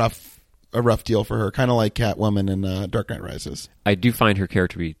 kind of a rough deal for her, kind of like Catwoman in Dark Knight Rises. I do find her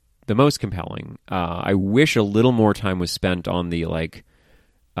character to be the most compelling. I wish a little more time was spent on the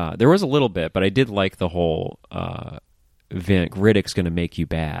there was a little bit, but I did like the whole Riddick's going to make you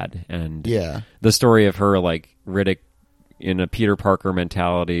bad, and the story of her like Riddick in a Peter Parker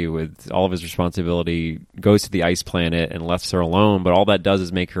mentality with all of his responsibility goes to the ice planet and left her alone, but all that does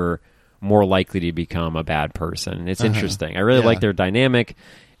is make her more likely to become a bad person. It's interesting. I really like their dynamic.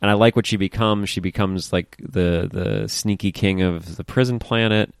 And I like what she becomes. She becomes like the sneaky king of the prison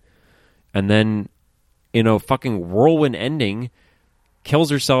planet. And then, in a fucking whirlwind ending, kills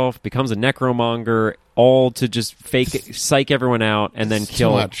herself, becomes a Necromonger, all to just psych everyone out and then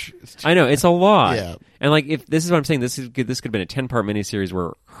kill. Too much. I know, it's a lot. Yeah. And like, if this is what I'm saying, this could have been a 10-part miniseries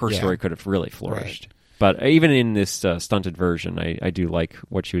where her story could have really flourished. Right. But even in this stunted version, I do like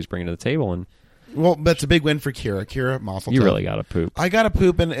what she was bringing to the table. And well, that's a big win for Kira. Kira Mazel. You really got to poop. I got to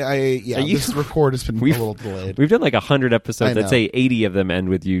poop, and this record has been a little delayed. We've done like 100 episodes. I'd say 80 of them end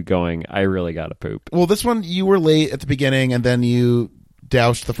with you going, I really got to poop. Well, this one, you were late at the beginning, and then you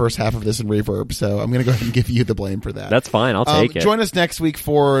doused the first half of this in reverb, so I'm going to go ahead and give you the blame for that. That's fine. I'll take it. Join us next week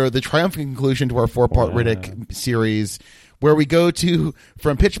for the triumphant conclusion to our 4-part Riddick series, where we go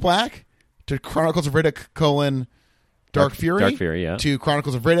from Pitch Black to Chronicles of Riddick, Dark Fury, to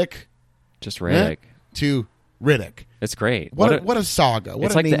Chronicles of Riddick, just Riddick. To Riddick. It's great. What a saga.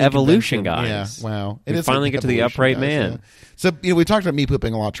 It's like the evolution, guys. Yeah, wow. We finally get to the upright man. Yeah. So, we talked about me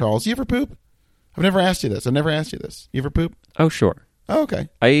pooping a lot, Charles. You ever poop? I've never asked you this. You ever poop? Oh, sure. Oh, okay.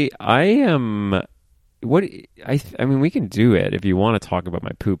 I am... I mean, we can do it if you want to talk about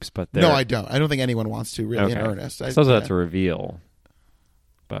my poops, but no, I don't. I don't think anyone wants to, really, in earnest. I suppose that's a reveal.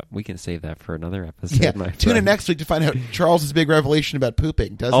 But we can save that for another episode, my friend. Tune in next week to find out Charles' big revelation about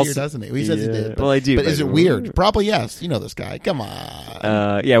pooping. Does he or doesn't he? Well, he says he did. But, well, I do. But is it weird? Probably yes. You know this guy. Come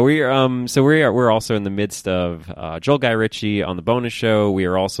on. We're also in the midst of Joel Guy Ritchie on the bonus show. We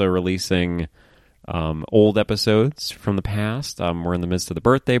are also releasing old episodes from the past. We're in the midst of the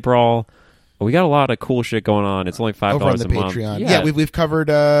birthday brawl. We got a lot of cool shit going on. It's only $5 over on the Patreon. Yeah, we've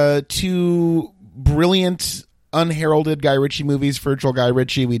covered 2 brilliant unheralded Guy Ritchie movies for Joel Guy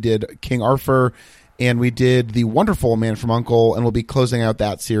Ritchie. We did King Arthur and we did The Wonderful Man from U.N.C.L.E., and we'll be closing out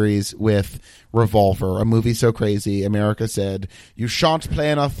that series with Revolver, a movie so crazy America said, "You shan't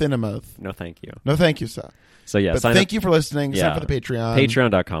play in our cinemas." No, thank you. No, thank you, sir. So yeah, but thank you for listening. Sign up for the Patreon.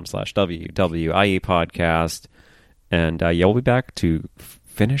 Patreon.com/WWIE podcast. And we'll be back to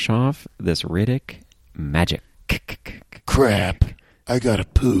finish off this Riddick magic. Crap. I gotta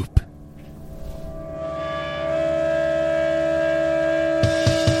poop.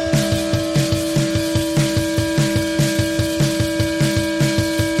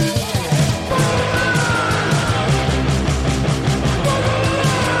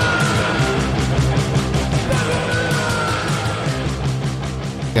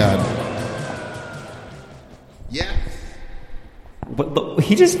 God. Yes. But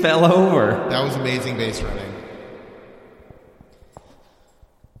he just fell over. That was amazing base running.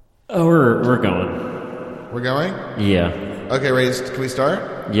 Oh, we're going. We're going? Yeah. Okay, ready? Can we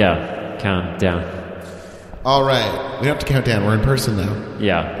start? Yeah. Count down. All right. We don't have to count down. We're in person now.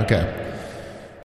 Yeah. Okay.